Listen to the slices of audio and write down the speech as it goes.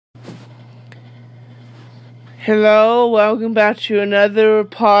Hello, welcome back to another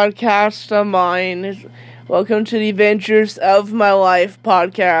podcast of mine. Welcome to the Adventures of My Life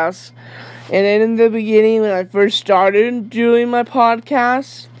podcast. And in the beginning, when I first started doing my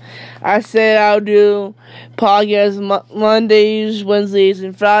podcast, I said I'll do podcasts Mondays, Wednesdays,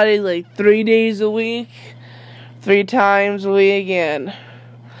 and Fridays, like 3 days a week, 3 times a week, and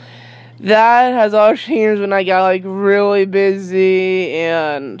that has all changed when I got really busy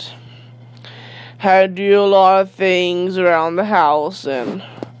and had to do a lot of things around the house and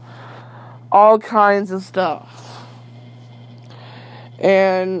all kinds of stuff.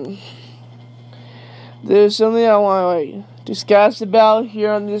 And there's something I want to discuss about here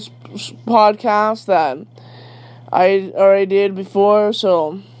on this podcast that I already did before.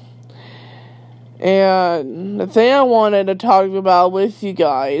 And the thing I wanted to talk about with you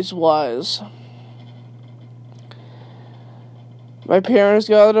guys was my parents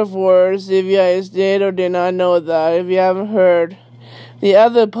got divorced. If you guys did or did not know that, if you haven't heard the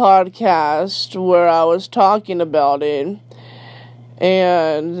other podcast where I was talking about it,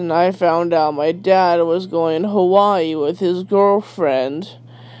 and I found out my dad was going to Hawaii with his girlfriend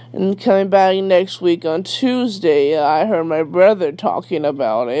and coming back next week on Tuesday. I heard my brother talking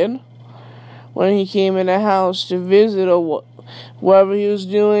about it when he came in the house to visit or whatever he was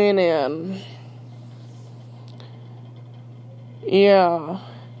doing, and yeah.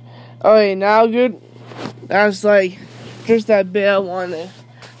 Okay, now good. That's just that bit I wanted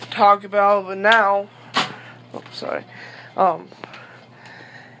to talk about, but now, sorry.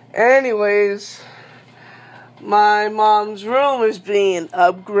 Anyways, my mom's room is being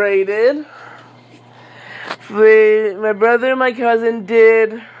upgraded. My brother and my cousin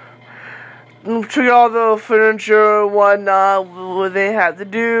took all the furniture and whatnot, what they had to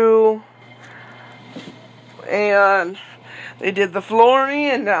do, and they did the flooring,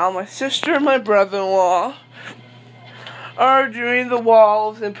 and now my sister and my brother-in-law are doing the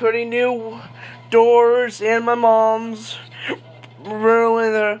walls and putting new doors in my mom's room,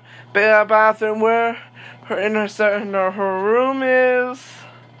 in the bathroom where her room is.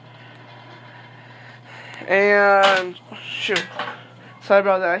 And shoot, sorry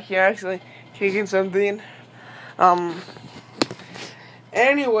about that. He actually kicking something.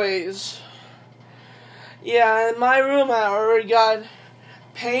 Anyways. Yeah, in my room I already got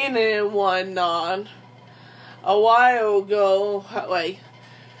painted and whatnot a while ago, I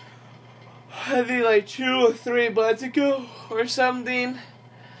think 2 or 3 months ago or something.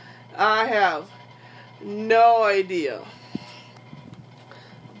 I have no idea.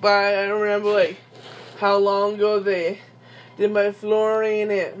 But I don't remember how long ago they did my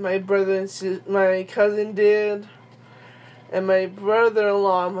flooring, and my brother and my cousin did, and my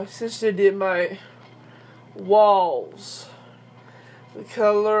brother-in-law and my sister did my walls, the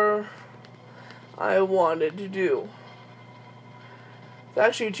color I wanted to do. It's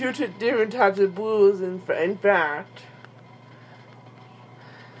actually 2 different types of blues in fact.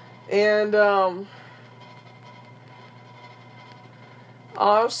 And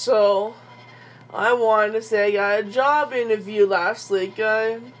also I wanted to say I got a job interview last week,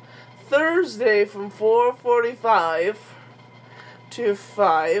 Thursday from 4:45 to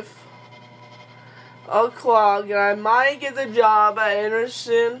 5 o'clock, and I might get the job at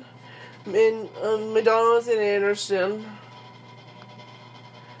Anderson, in McDonald's in Anderson,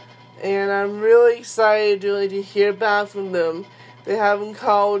 and I'm really excited to hear back from them. They haven't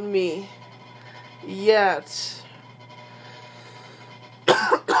called me yet.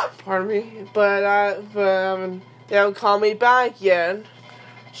 Pardon me, but they haven't called me back yet,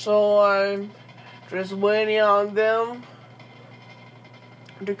 so I'm just waiting on them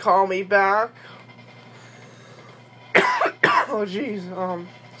to call me back. Oh jeez,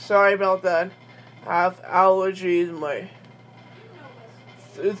 sorry about that. I have allergies, my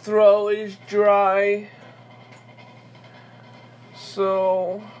throat is dry,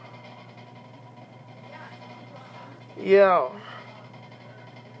 so yeah.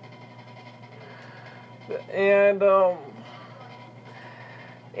 And I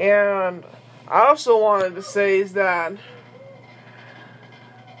also wanted to say is that,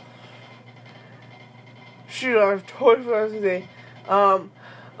 shoot, I've totally forgot to say.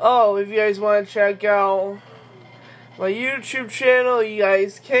 If you guys want to check out my YouTube channel, you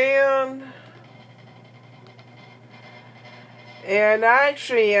guys can. And I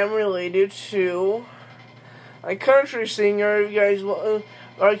actually am related to a country singer. If you guys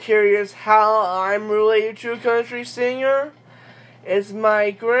are curious how I'm related to a country singer, it's my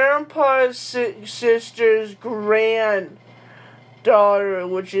grandpa's sister's granddaughter,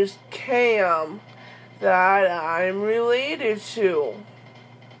 which is Cam, that I'm related to.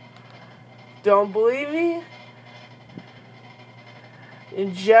 Don't believe me?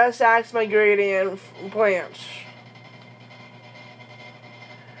 And just ask my great aunt Blanche.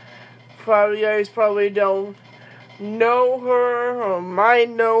 Probably you guys probably don't know her or might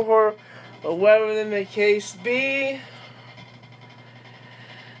know her or whatever the case be.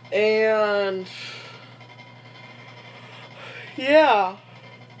 And yeah.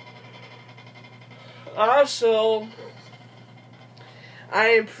 Also, I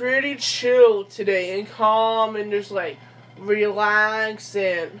am pretty chill today and calm and just like relaxed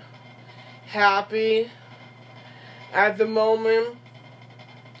and happy at the moment.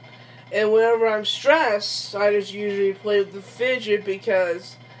 And whenever I'm stressed, I just usually play with the fidget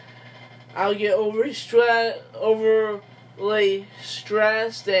because I'll get overly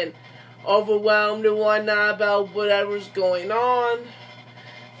stressed and overwhelmed and whatnot about whatever's going on.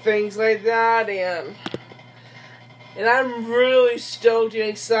 Things like that, and I'm really stoked and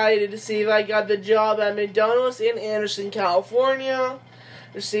excited to see if I got the job at McDonald's in Anderson, California,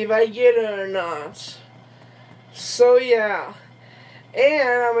 to see if I get it or not. So yeah,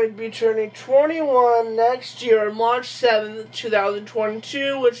 and I'm going to be turning 21 next year on March 7th,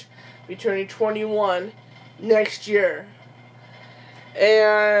 2022, which will be turning 21 next year.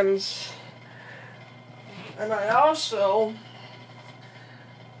 And I also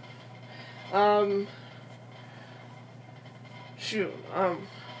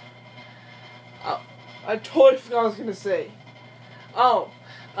I totally forgot what I was gonna say.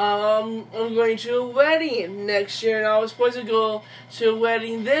 I'm going to a wedding next year, and I was supposed to go to a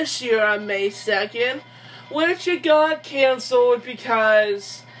wedding this year on May 2nd, which it got canceled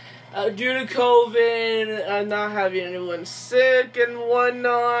because due to COVID and not having anyone sick and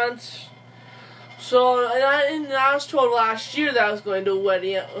whatnot. So, and I was told last year that I was going to a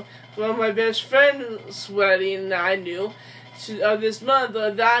wedding, well, my best friend's wedding that I knew this month,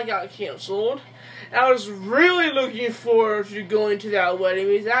 but that got canceled. And I was really looking forward to going to that wedding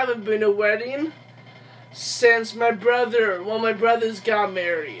because I haven't been to a wedding since one of my brothers got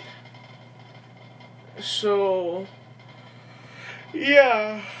married. So,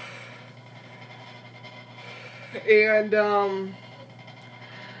 yeah. And,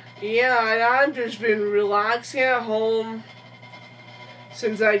 yeah, I've just been relaxing at home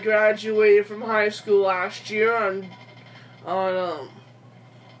since I graduated from high school last year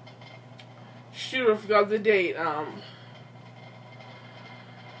shoot, I forgot the date.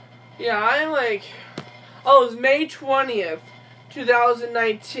 It was May 20th,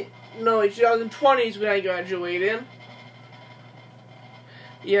 2019. No, 2020 is when I graduated.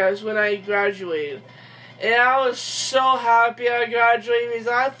 Yeah, it's when I graduated. And I was so happy I graduated because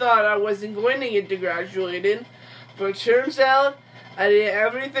I thought I wasn't going to get to graduated. But it turns out I did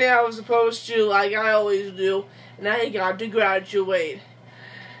everything I was supposed to like I always do. And I got to graduate.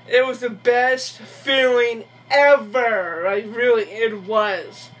 It was the best feeling ever. It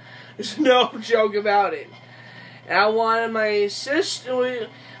was. There's no joke about it. And I wanted my sister,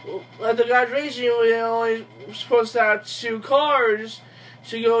 at the graduation, we only were supposed to have 2 cars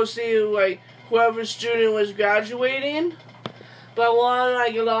to go see, whoever student was graduating. But I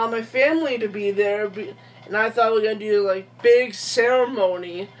wanted, a lot of my family to be there. And I thought we were going to do, big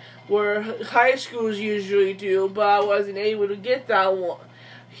ceremony where high schools usually do. But I wasn't able to get that one.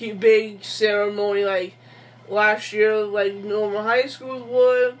 Big ceremony last year, normal high schools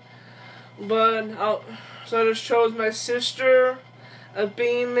would. So I just chose my sister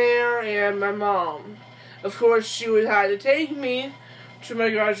being there and my mom. Of course, she would have to take me to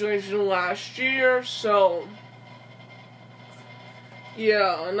my graduation last year, so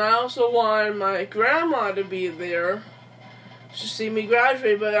yeah. And I also wanted my grandma to be there to see me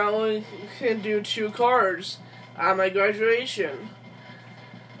graduate, but I only can do 2 cars at my graduation.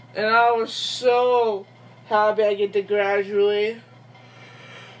 And I was so happy I get to graduate.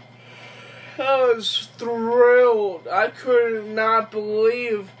 I was thrilled. I could not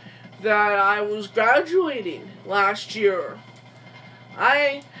believe that I was graduating last year.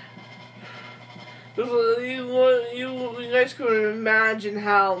 You guys couldn't imagine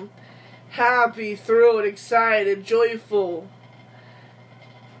how happy, thrilled, excited, joyful,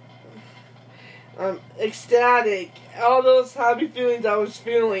 ecstatic, all those happy feelings I was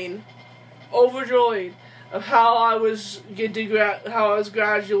feeling, overjoyed of how I was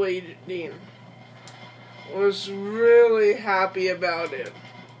graduating. I was really happy about it.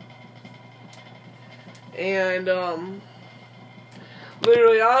 And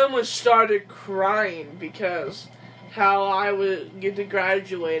literally I almost started crying because how I would get to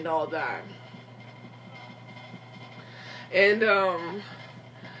graduate and all that. And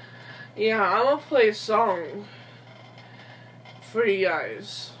yeah, I'm gonna play a song for you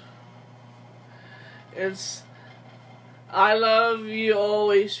guys. I Love You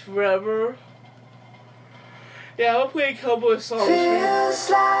Always Forever. Yeah, I'll play a couple of songs for you.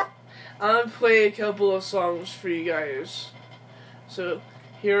 I'm gonna play a couple of songs for you guys. So,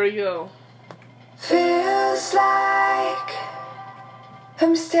 here we go. Feels like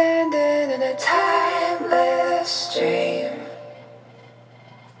I'm standing in a timeless dream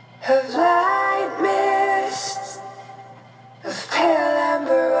of light mists, of pale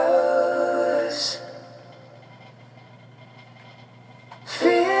amber rose.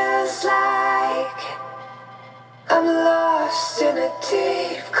 Feels like I'm lost in a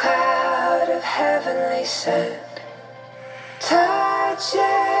deep cloud of heavenly scent, touching,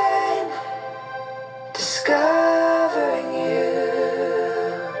 discovering you.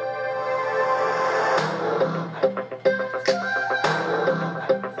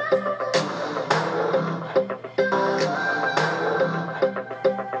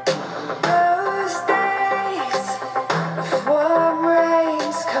 Those days of warm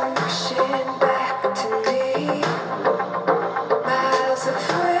rains come rushing back to me. Miles of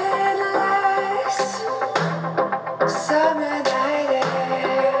windless summer night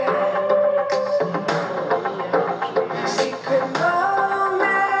air. Secret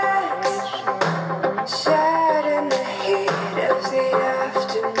moments shared in the heat of the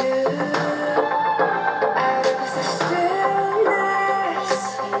afternoon. Out of the stillness,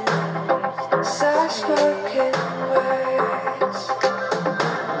 soft-spoken words.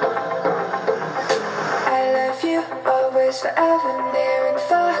 I love you always, forever, near and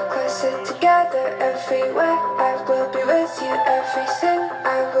far, closer together everywhere. I will be with you, everything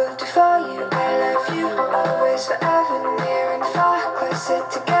I will do for you. I love you always, forever, near and far, closer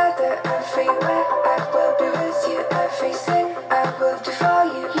together everywhere. I will be with you, everything I will do for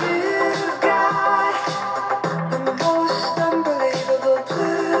you. You've got the most unbelievable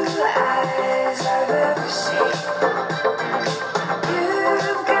blue eyes I've ever seen.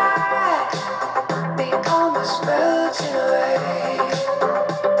 You've got me almost melting away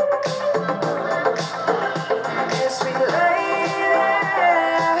as we lay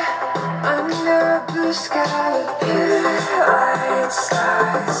there under a blue sky with pure white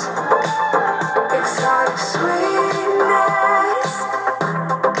stars. Exotic sweetness,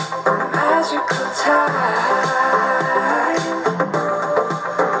 magical time.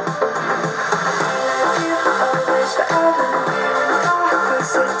 Love you always, forever, near and far,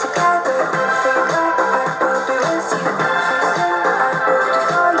 closer together everywhere. I will be with you, everything I will do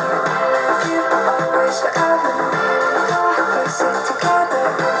for you. I love you always, forever, near and far, closer together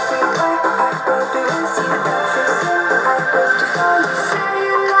everywhere. I will be with you, everything I will do for you. Say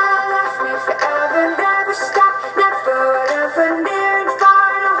you love me forever, never stop, never, whatever, near and far,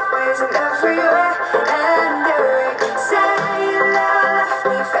 and always and everywhere and every. Say you love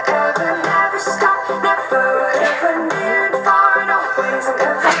me forever, never stop, never, whatever, near and far, and always and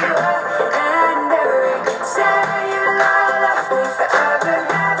everywhere and every. Say you love me forever,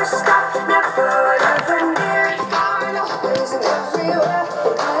 never stop, never, whatever, near and far, and always and everywhere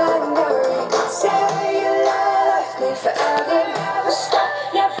and every. Say you love me forever, never stop,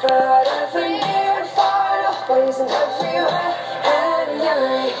 never, whatever, near and far, and always and everywhere and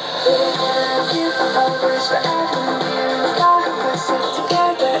every. Love you always, forever, near and far, closer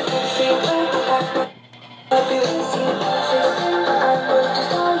together everywhere. I'll be with you, everything I will do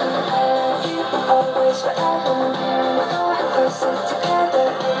for you. I love you always, forever, near and far, closer together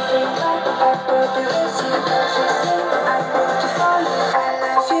everywhere. I will be with you, everything I will do for you. I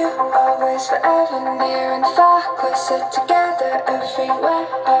love you always, forever, near and far, closer together everywhere.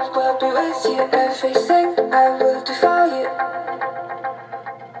 I will be with you, everything I will do for you.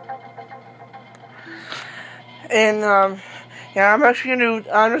 And yeah, I'm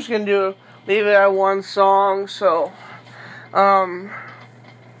just gonna leave it at one song. So,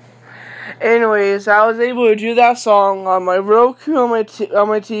 anyways, I was able to do that song on my Roku on my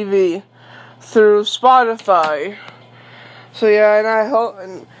TV through Spotify. So yeah, and I hope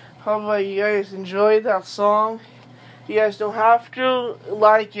you guys enjoyed that song. You guys don't have to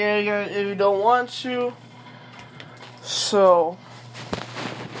like it if you don't want to. So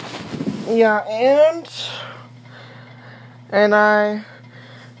yeah, and I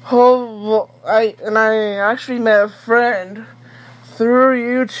actually met a friend through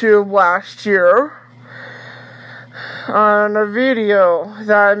YouTube last year on a video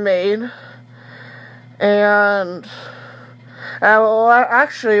that I made, and well,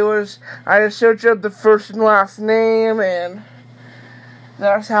 actually it was, I just searched up the first and last name, and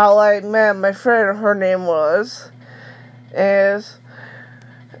that's how I met my friend. Her name is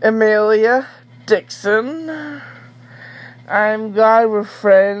Amelia Dixon. I'm glad we're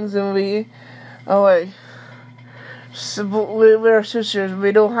friends, and we're sisters.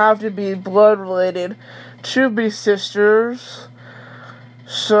 We don't have to be blood related to be sisters.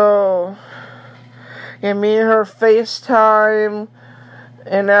 So, yeah, me and her FaceTime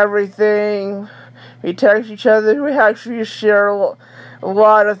and everything. We text each other. We actually share a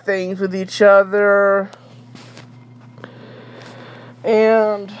lot of things with each other.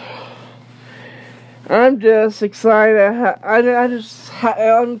 And I'm just excited.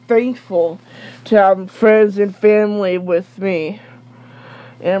 I'm thankful to have friends and family with me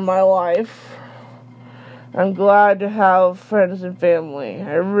in my life. I'm glad to have friends and family.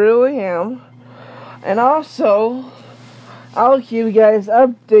 I really am. And also, I'll keep you guys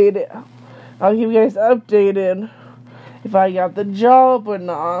updated. If I got the job or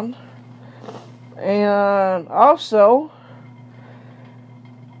not. And also,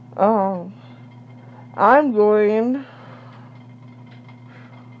 I'm going.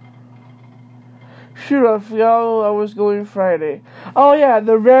 Shoot, I forgot I was going Friday. Oh yeah,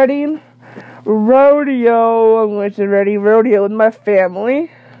 the Reading Rodeo. I'm going to Reading Rodeo with my family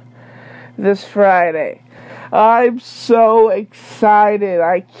this Friday. I'm so excited.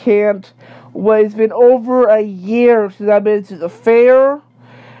 I can't wait. It's been over a year since I've been to the fair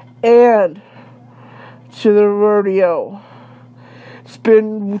and to the rodeo. It's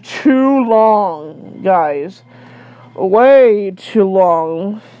been too long, guys. Way too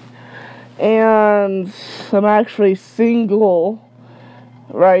long. And I'm actually single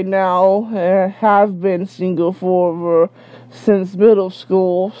right now. I have been single since middle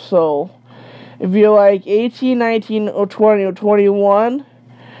school. So, if you're like 18, 19, or 20, or 21,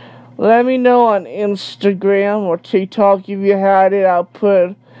 let me know on Instagram or TikTok if you had it. I'll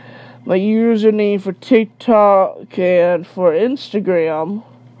put my username for TikTok and for Instagram.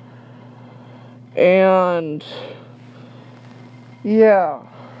 And yeah.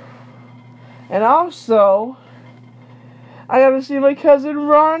 And also, I got to see my cousin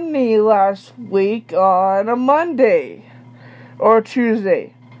Ronnie last week on a Monday or a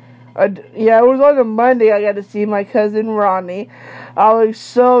Tuesday. Yeah, it was on a Monday. I got to see my cousin Ronnie. I was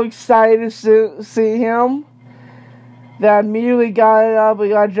so excited to see him that I immediately got up and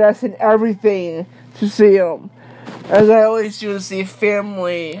got dressed and everything to see him, as I always do to see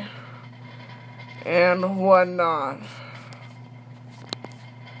family and whatnot.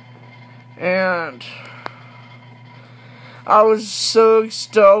 And I was so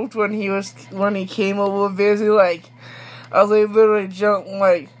stoked when he came over to visit. Like, I was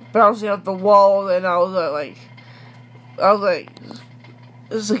literally bouncing off the wall, and I was it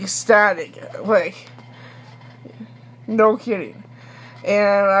was like ecstatic, no kidding.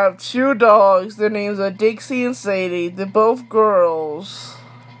 And I have two dogs. Their names are Dixie and Sadie. They're both girls.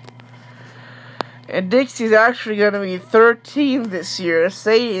 And Dixie's actually going to be 13 this year.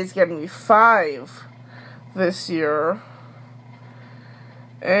 Sadie's going to be 5 this year.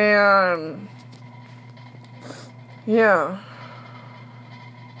 And yeah.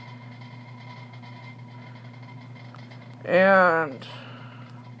 And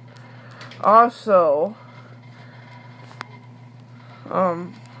also,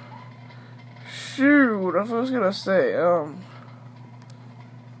 shoot, that's what I was gonna say.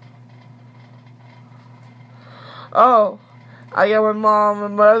 Oh, I got my mom a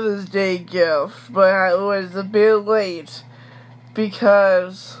Mother's Day gift, but I was a bit late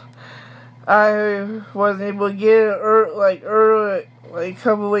because I wasn't able to get it early, a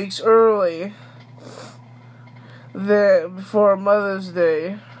couple weeks early. Before Mother's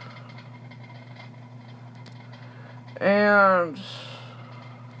Day. And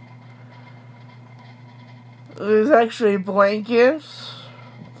there's actually blankets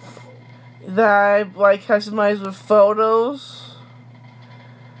that I customized with photos.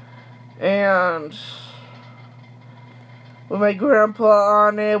 And with my grandpa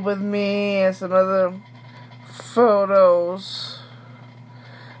on it, with me, and some other photos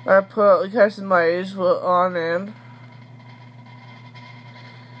I customized on it.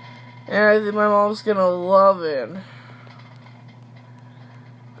 And I think my mom's gonna love it.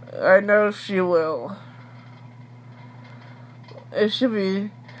 I know she will.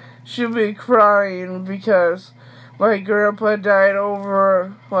 She'll be crying because my grandpa died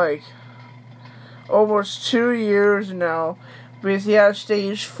over, almost 2 years now. Because he had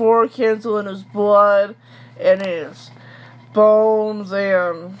stage 4 cancer in his blood and his bones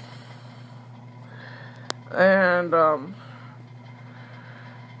and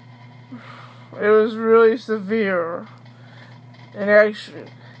it was really severe. And actually,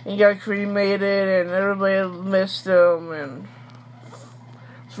 he got cremated, and everybody missed him, and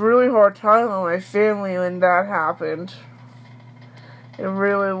it's a really hard time on my family when that happened. It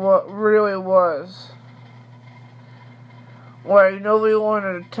really was. where nobody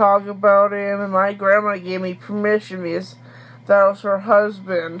wanted to talk about him, and my grandma gave me permission because that was her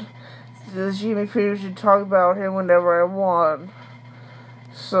husband. She gave me permission to talk about him whenever I want.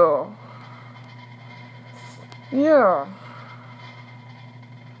 So, yeah.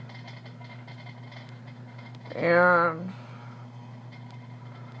 And,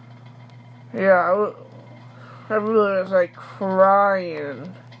 yeah, I really was like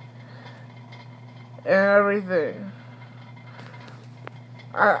crying and everything.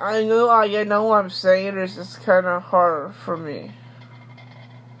 I know what I'm saying, it's just kind of hard for me.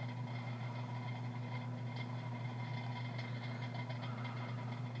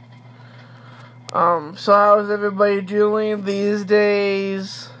 So how's everybody doing these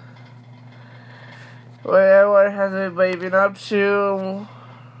days? What has everybody been up to?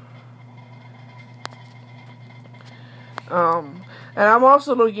 And I'm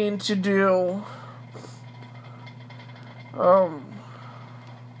also looking to do,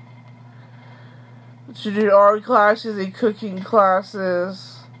 art classes and cooking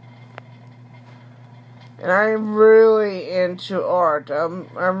classes. And I'm really into art. I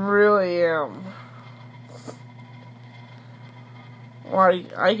really am.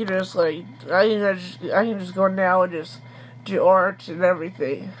 Like, I can just go now and just do art and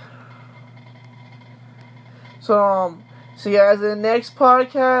everything. So, see you guys in the next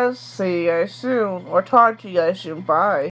podcast. See you guys soon. Or talk to you guys soon. Bye.